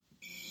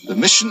The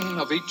mission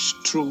of each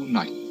true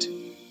knight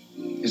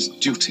is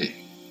duty.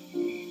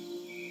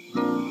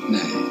 Nay,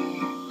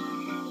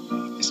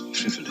 is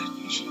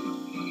privilege.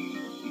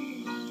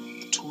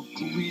 To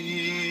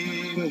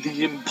dream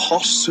the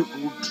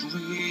impossible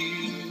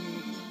dream,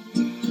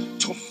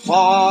 to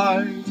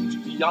fight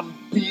the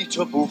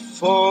unbeatable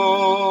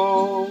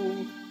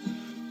foe,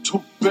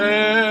 to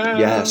bear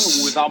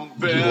with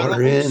unbearable you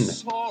are in.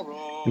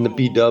 sorrow. And the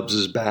B-Dubs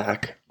is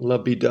back.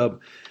 Love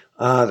B-Dub.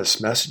 This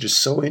message is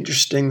so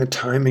interesting. The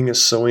timing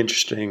is so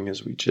interesting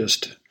as we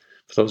just,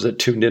 for those that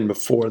tuned in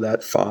before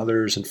that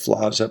Fathers and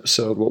Flaws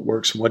episode, what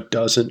works and what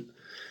doesn't,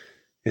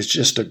 is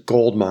just a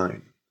gold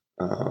mine.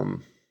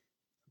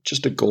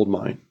 Just a gold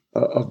mine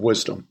of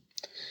wisdom.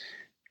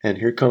 And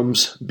here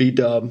comes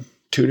B-Dub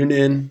tuning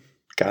in,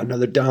 got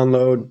another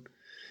download,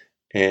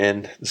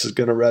 and this is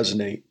going to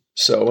resonate.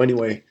 So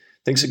anyway,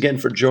 thanks again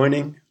for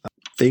joining.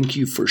 Thank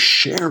you for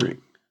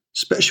sharing,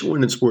 especially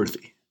when it's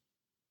worthy.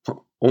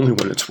 Only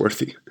when it's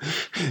worthy.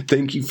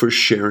 Thank you for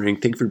sharing.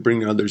 Thank you for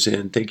bringing others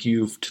in. Thank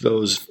you to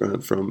those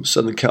from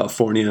Southern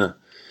California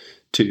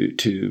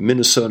to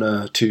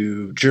Minnesota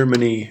to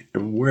Germany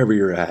and wherever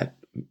you're at.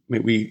 May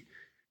we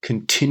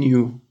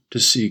continue to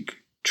seek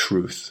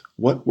truth.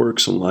 What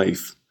works in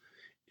life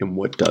and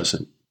what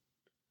doesn't.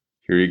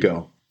 Here you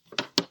go.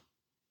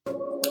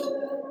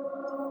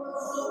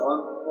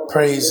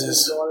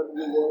 Praises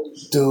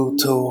due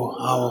to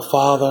our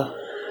Father,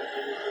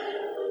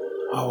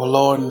 our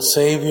Lord and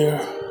Savior,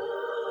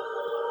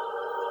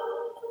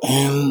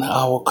 and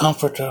our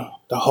Comforter,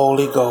 the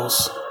Holy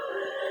Ghost.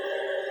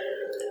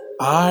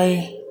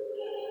 I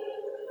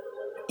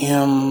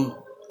am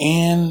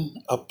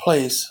in a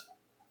place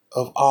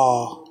of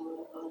awe.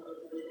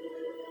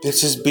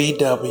 This is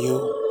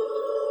BW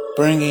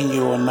bringing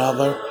you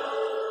another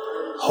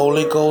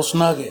Holy Ghost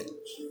nugget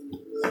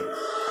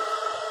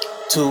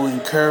to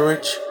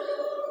encourage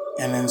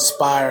and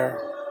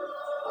inspire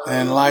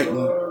and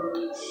enlighten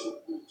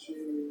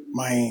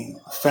my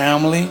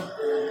family,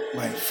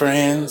 my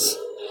friends,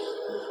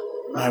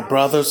 my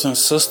brothers and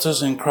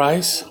sisters in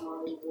Christ.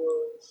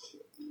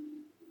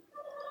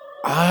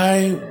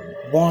 I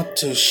want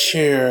to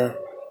share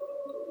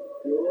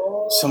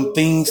some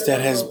things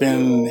that has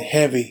been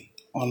heavy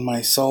on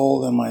my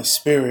soul and my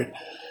spirit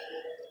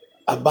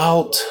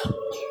about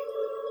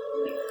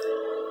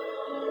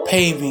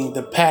paving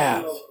the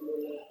path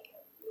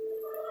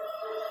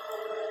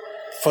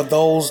for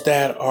those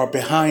that are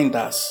behind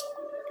us.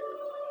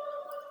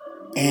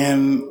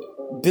 And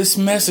this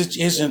message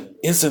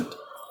isn't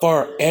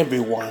for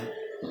everyone.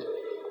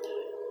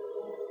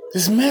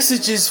 This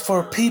message is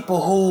for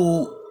people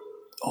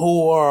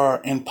who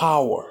are in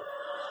power,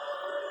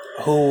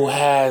 who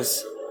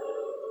has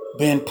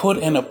been put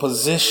in a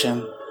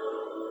position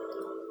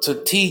to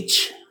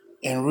teach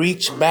and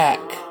reach back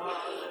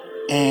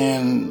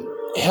and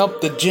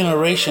help the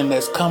generation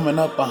that's coming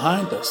up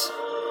behind us,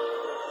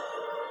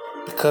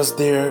 because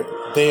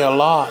they are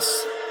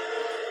lost.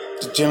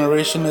 The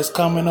generation that's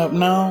coming up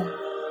now,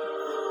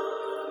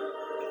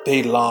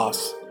 they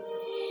lost.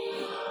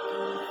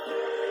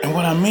 And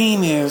what I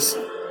mean is,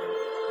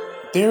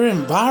 their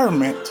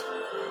environment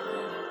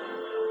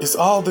is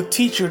all the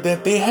teacher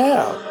that they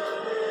have.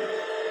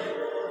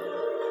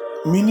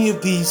 Many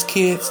of these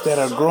kids that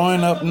are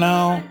growing up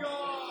now,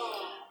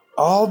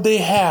 all they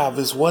have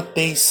is what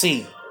they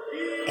see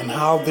and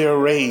how they're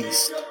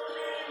raised.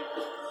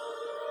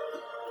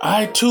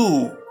 I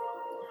too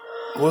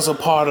was a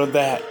part of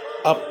that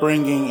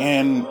upbringing,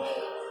 and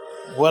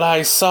what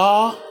I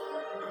saw,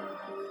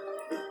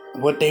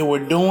 what they were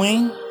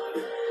doing,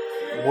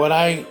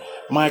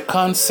 my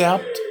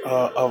concept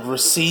of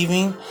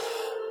receiving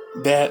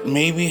that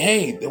maybe,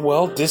 hey,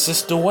 well, this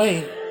is the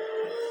way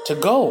to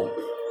go.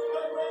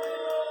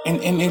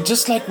 And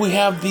just like we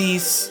have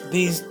these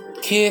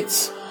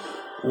kids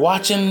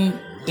watching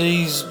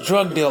these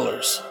drug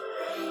dealers,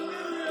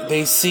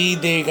 they see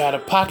they got a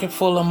pocket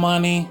full of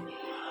money,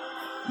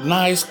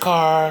 nice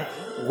car,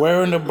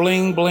 wearing the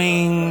bling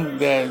bling,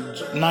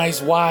 the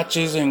nice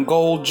watches and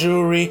gold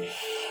jewelry,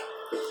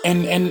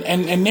 and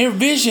their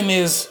vision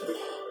is,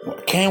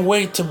 can't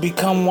wait to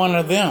become one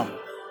of them,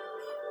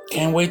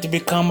 can't wait to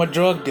become a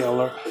drug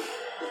dealer.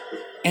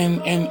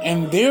 And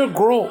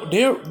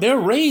they're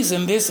raised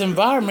in this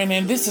environment,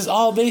 and this is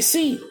all they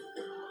see.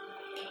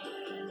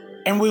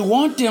 And we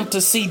want them to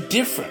see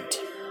different.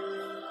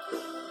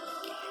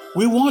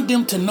 We want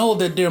them to know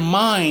that their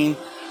mind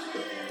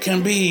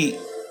can be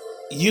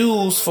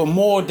used for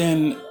more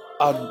than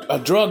a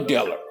drug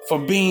dealer, for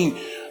being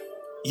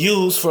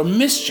used for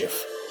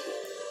mischief.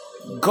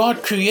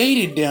 God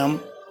created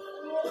them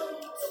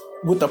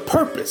with a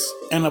purpose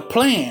and a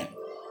plan.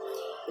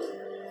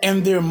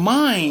 And their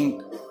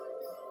mind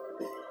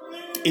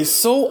is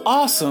so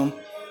awesome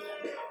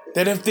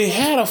that if they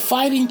had a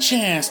fighting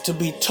chance to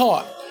be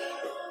taught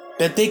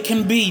that they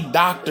can be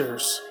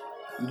doctors,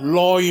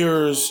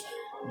 lawyers,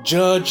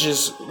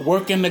 judges,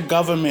 work in the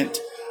government,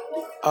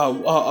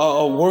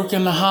 work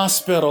in the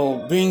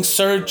hospital, being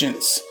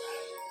surgeons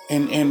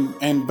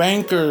and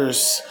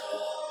bankers,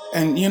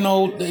 and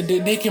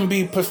they can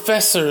be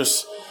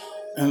professors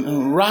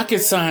and rocket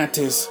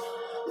scientists,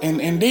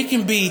 and they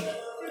can be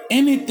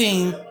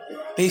anything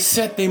they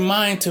set their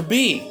mind to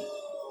be.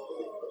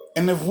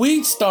 And if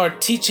we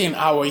start teaching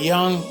our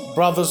young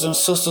brothers and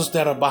sisters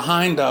that are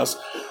behind us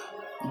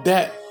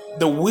that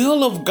the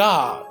will of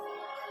God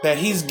that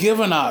He's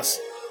given us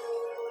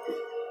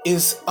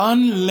is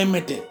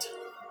unlimited.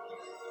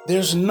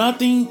 There's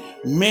nothing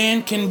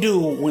man can do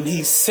when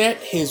He set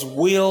His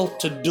will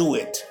to do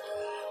it.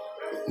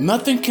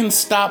 Nothing can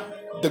stop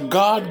the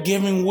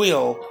God-given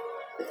will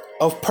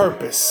of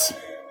purpose.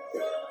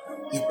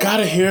 You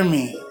gotta hear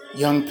me,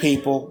 young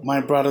people,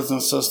 my brothers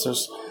and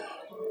sisters.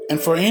 And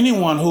for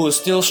anyone who is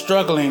still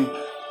struggling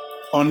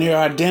on their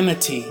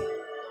identity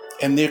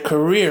and their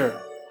career,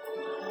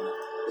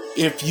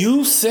 if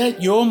you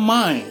set your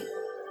mind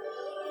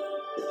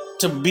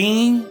to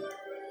being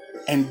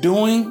and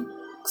doing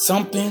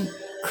something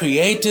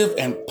creative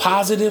and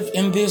positive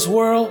in this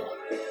world,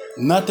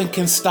 nothing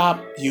can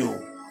stop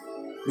you,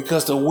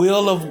 because the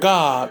will of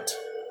God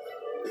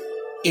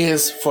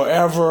is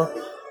forever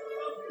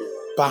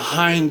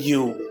behind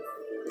you,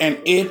 and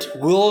it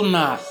will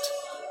not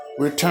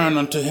return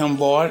unto Him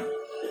void.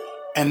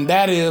 And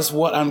that is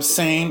what I'm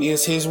saying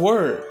is His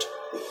word.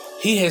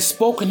 He has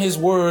spoken His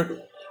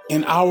word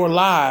in our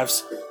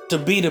lives to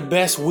be the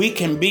best we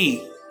can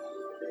be.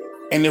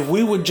 And if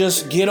we would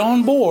just get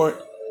on board,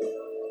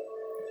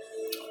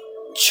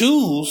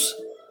 choose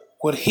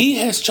what He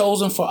has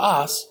chosen for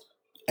us,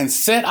 and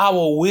set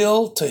our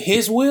will to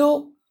His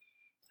will,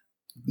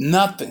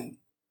 nothing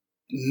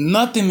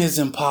is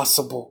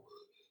impossible.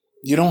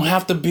 You don't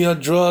have to be a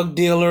drug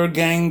dealer,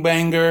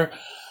 gangbanger.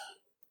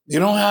 You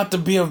don't have to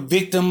be a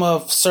victim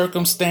of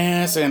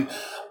circumstance. And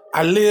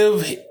I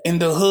live in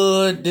the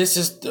hood. This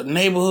is the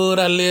neighborhood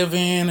I live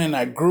in, and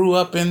I grew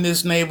up in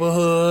this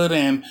neighborhood,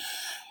 and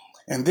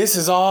this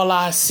is all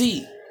I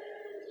see.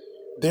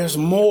 There's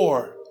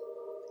more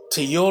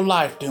to your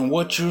life than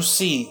what you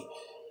see.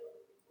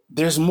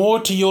 There's more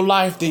to your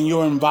life than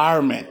your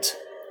environment.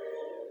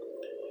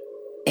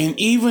 And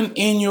even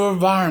in your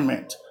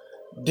environment,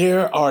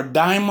 there are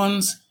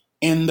diamonds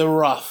in the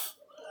rough.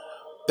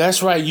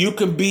 That's right. You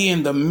could be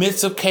in the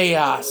midst of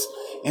chaos,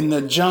 in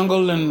the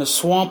jungle, in the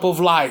swamp of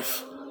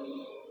life.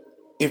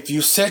 If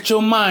you set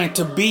your mind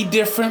to be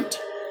different,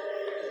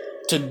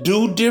 to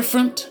do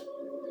different,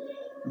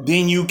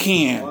 then you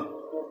can.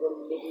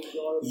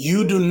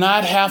 You do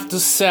not have to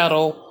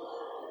settle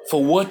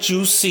for what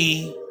you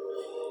see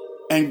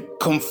and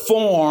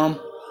conform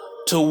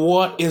to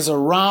what is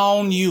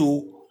around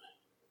you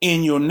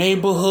in your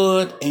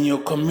neighborhood, in your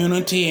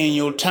community, in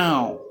your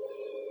town,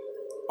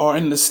 or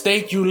in the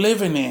state you're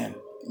living in.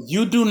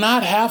 You do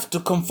not have to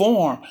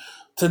conform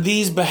to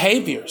these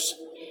behaviors.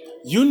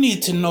 You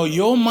need to know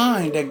your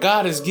mind that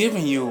God has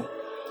given you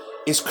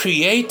is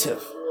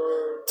creative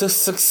to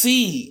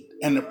succeed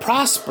and to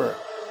prosper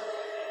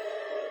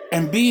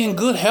and be in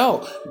good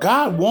health.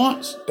 God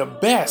wants the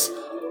best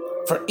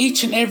for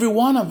each and every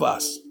one of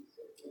us.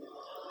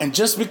 And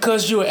just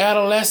because you're an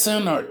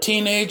adolescent or a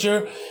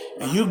teenager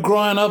and you're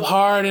growing up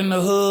hard in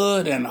the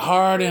hood and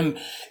hard in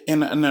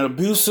an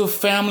abusive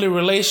family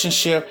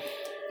relationship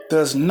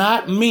does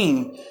not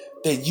mean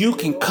that you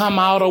can come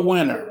out a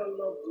winner.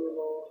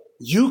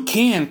 You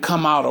can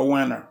come out a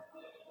winner.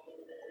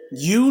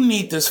 You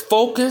need to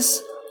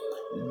focus,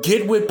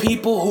 get with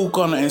people who are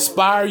going to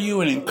inspire you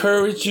and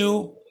encourage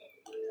you.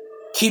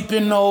 Keep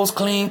your nose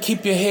clean,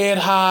 keep your head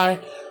high.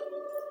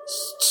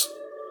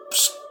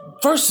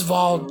 First of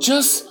all,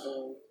 just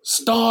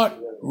start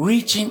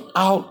reaching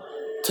out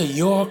to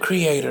your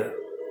Creator.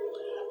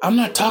 I'm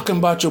not talking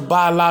about your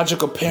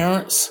biological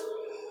parents.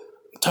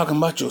 I'm talking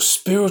about your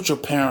spiritual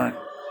parent.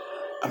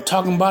 I'm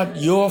talking about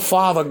your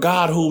Father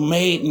God who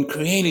made and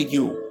created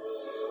you.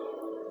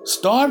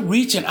 Start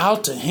reaching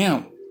out to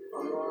Him.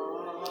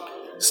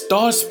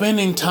 Start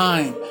spending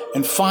time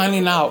and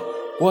finding out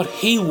what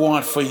He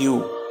wants for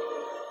you.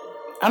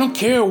 I don't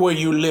care where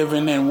you live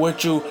in and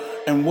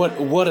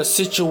what a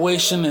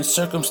situation and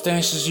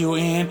circumstances you're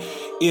in.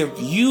 If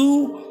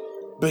you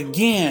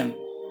begin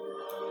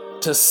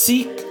to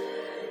seek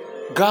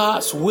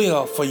God's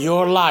will for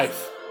your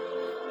life,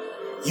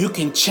 you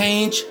can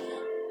change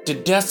the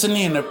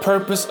destiny and the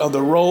purpose of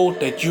the road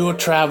that you're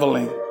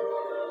traveling.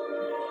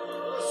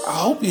 I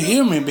hope you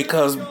hear me,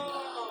 because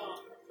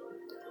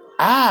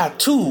I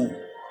too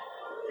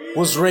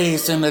was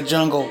raised in the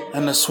jungle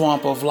and the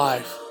swamp of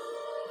life.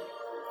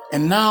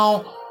 And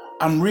now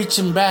I'm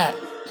reaching back,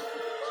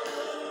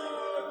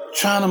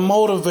 trying to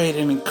motivate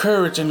and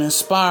encourage and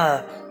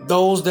inspire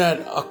those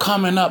that are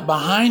coming up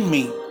behind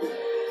me.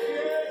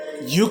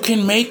 You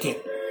can make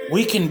it.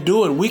 We can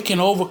do it. We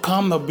can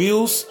overcome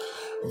abuse,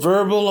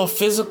 verbal or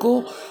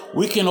physical.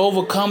 We can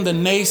overcome the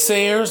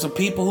naysayers, the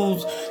people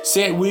who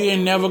said we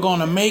ain't never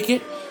going to make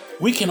it.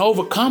 We can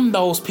overcome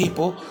those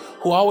people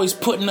who are always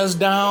putting us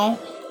down,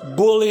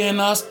 bullying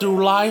us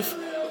through life.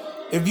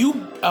 If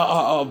you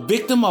are a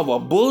victim of a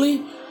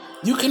bully,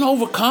 you can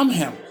overcome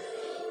him.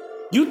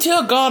 You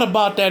tell God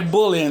about that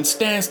bully and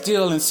stand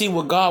still and see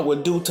what God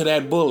would do to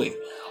that bully.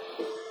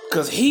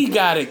 Because He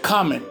got it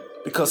coming.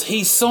 because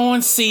he's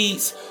sowing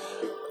seeds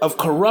of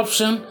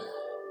corruption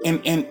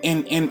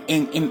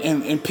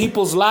in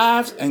people's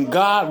lives, and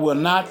God will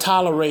not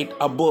tolerate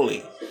a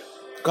bully.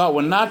 God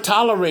will not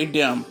tolerate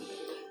them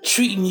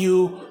treating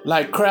you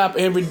like crap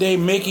every day,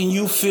 making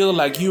you feel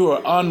like you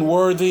are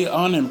unworthy,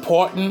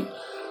 unimportant.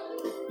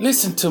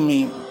 Listen to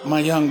me, my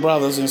young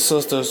brothers and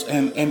sisters,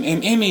 and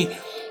any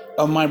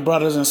of my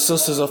brothers and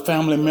sisters or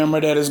family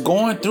member that is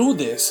going through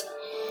this,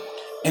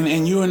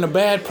 and you're in a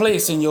bad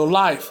place in your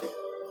life.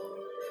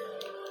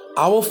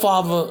 Our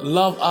Father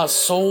loved us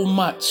so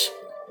much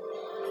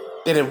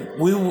that if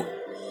we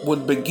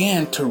would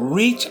begin to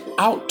reach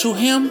out to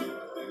him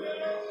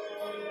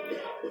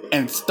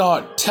and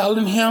start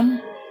telling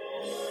him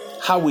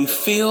how we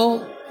feel,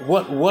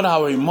 what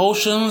our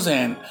emotions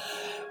and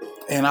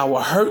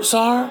our hurts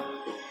are,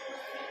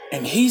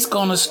 and he's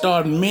going to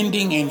start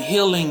mending and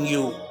healing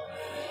you.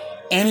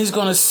 And he's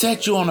going to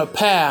set you on a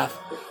path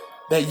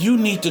that you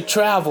need to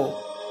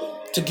travel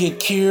to get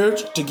cured,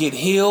 to get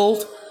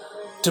healed,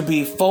 to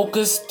be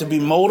focused, to be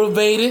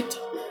motivated,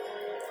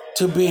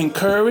 to be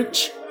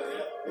encouraged.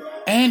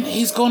 And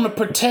he's going to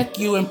protect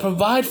you and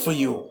provide for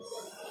you.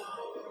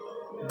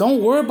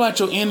 Don't worry about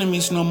your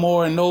enemies no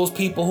more and those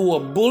people who are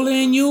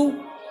bullying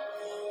you.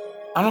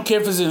 I don't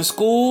care if it's in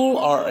school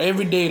or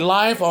everyday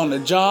life, on the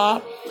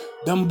job.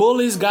 Them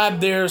bullies got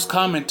theirs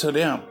coming to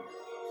them.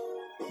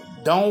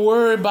 Don't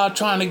worry about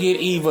trying to get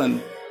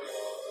even.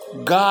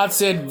 God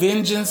said,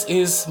 vengeance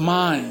is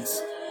mine.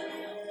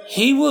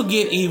 He will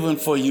get even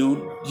for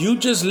you. You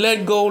just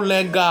let go,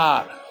 let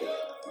God.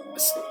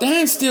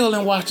 Stand still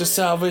and watch the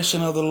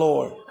salvation of the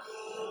Lord.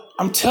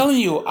 I'm telling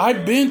you,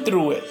 I've been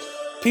through it.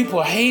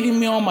 People hating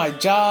me on my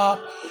job,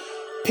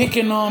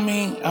 picking on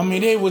me. I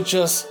mean, it was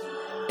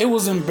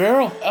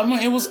unbearable. I mean,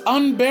 it was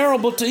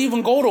unbearable to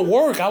even go to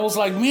work. I was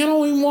like, man, I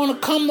don't even want to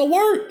come to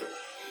work.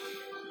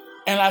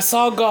 And I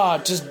saw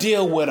God just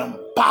deal with them.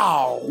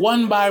 Pow,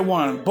 one by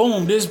one.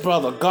 Boom, this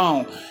brother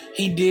gone.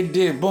 He did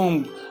this.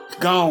 Boom,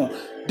 gone.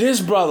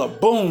 This brother,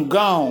 boom,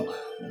 gone.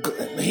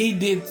 He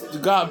did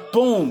God,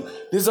 boom.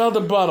 This other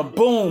brother,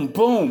 boom,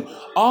 boom.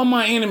 All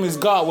my enemies,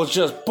 God was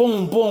just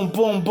boom, boom,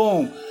 boom,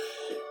 boom.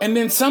 And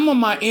then some of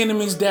my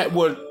enemies that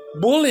were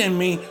bullying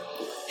me,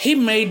 he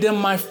made them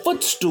my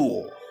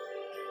footstool.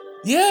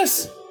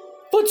 Yes,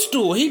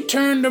 footstool. He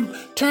turned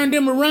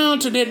them around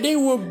to that they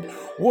were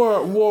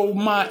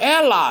my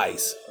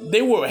allies.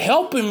 They were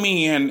helping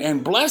me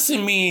and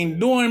blessing me and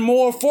doing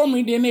more for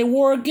me than they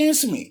were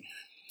against me.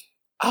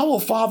 Our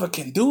Father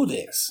can do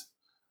this.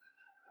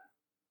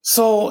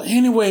 So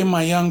anyway,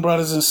 my young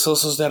brothers and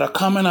sisters that are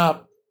coming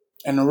up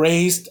and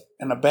raised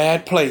in a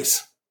bad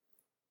place,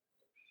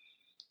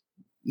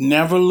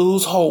 never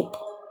lose hope.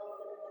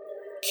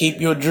 Keep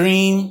your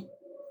dream,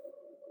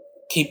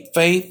 keep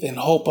faith and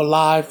hope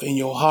alive in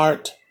your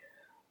heart,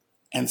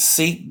 and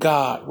seek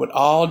God with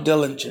all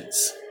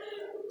diligence.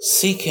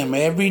 Seek him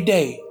every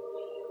day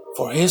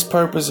for his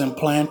purpose and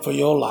plan for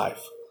your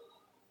life,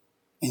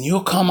 and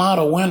you'll come out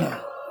a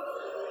winner.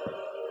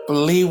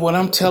 Believe what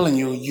I'm telling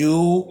you,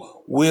 you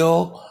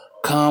will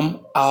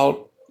come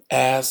out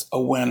as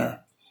a winner.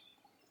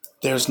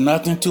 There's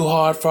nothing too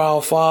hard for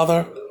our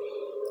Father,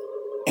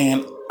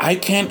 and I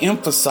can't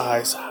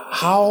emphasize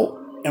how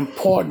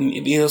important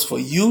it is for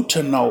you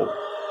to know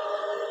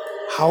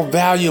how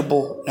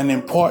valuable and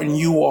important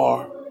you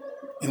are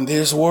in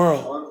this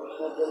world.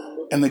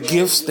 And the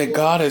gifts that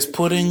God has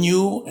put in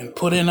you and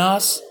put in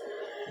us,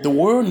 the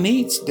world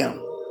needs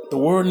them. The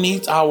world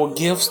needs our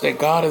gifts that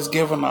God has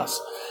given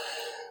us.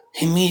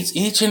 He needs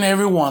each and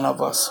every one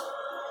of us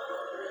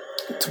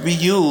to be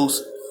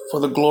used for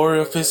the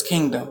glory of his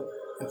kingdom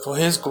and for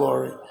his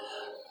glory.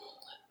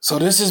 So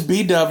this is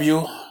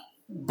BW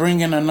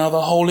bringing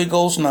another Holy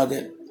Ghost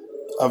nugget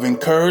of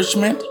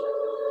encouragement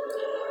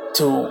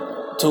to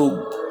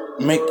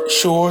make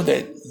sure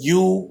that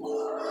you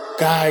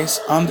guys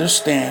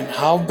understand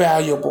how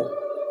valuable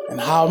and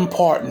how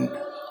important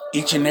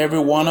each and every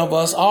one of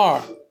us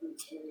are.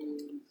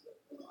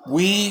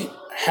 We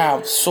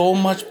have so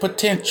much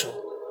potential.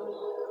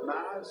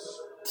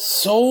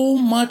 So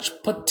much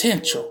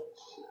potential.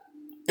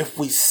 If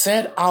we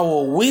set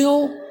our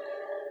will,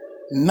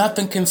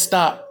 nothing can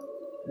stop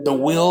the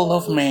will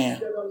of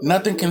man.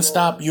 Nothing can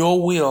stop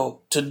your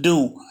will to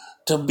do,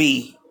 to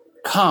be,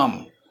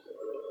 come.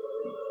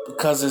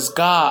 Because it's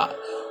God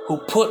who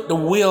put the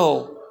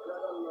will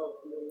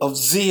of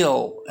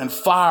zeal and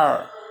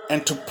fire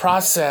and to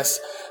process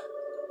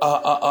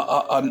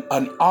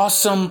an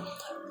awesome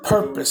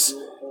purpose,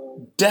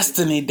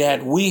 destiny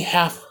that we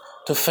have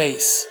to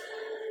face.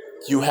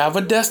 You have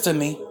a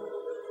destiny,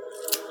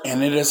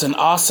 and it is an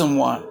awesome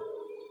one.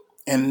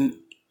 And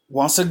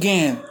once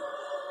again,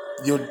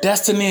 your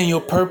destiny and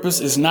your purpose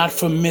is not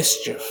for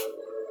mischief.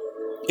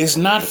 It's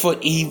not for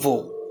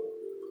evil.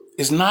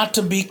 It's not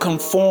to be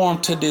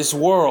conformed to this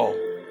world,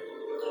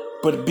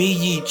 but be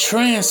ye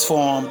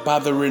transformed by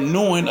the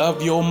renewing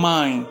of your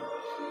mind.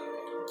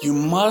 You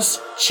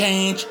must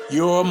change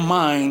your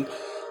mind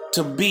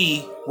to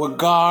be what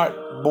God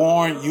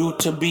born you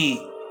to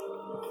be.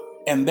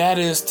 And that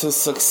is to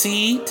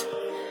succeed,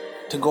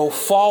 to go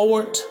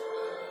forward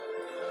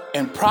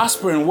and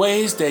prosper in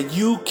ways that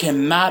you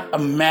cannot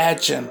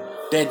imagine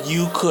that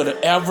you could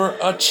ever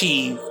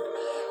achieve.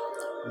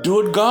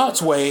 Do it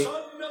God's way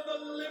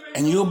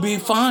and you'll be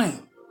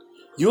fine.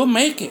 You'll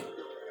make it.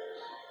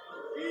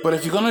 But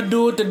if you're going to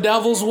do it the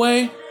devil's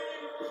way,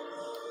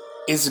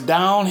 it's a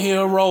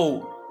downhill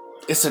road.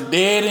 It's a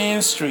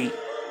dead-end street.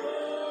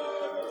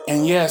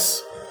 And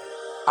yes,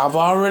 I've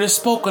already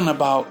spoken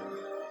about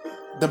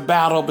the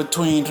battle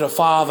between the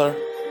Father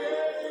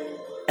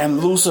and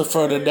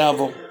Lucifer, the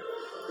devil.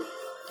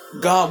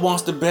 God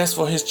wants the best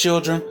for his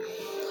children.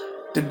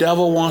 The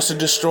devil wants to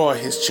destroy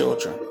his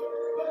children.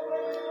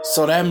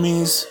 So that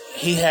means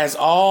he has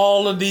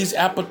all of these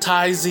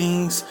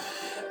appetizing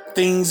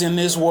things in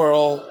this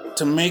world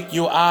to make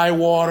your eye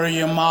water,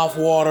 your mouth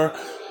water,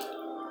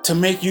 to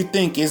make you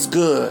think it's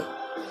good.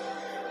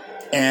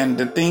 And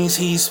the things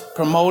he's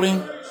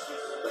promoting,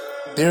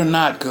 they're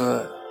not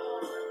good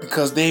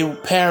because they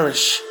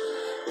perish.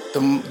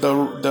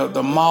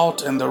 The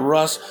malt and the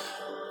rust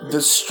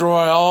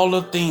destroy all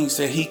the things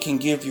that he can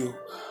give you.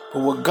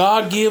 But what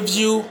God gives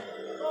you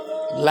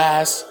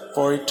lasts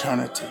for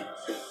eternity.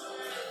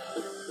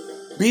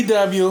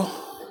 BW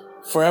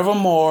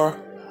forevermore.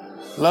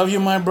 Love you,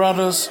 my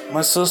brothers,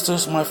 my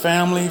sisters, my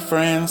family,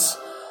 friends.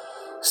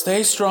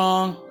 Stay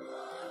strong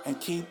and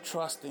keep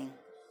trusting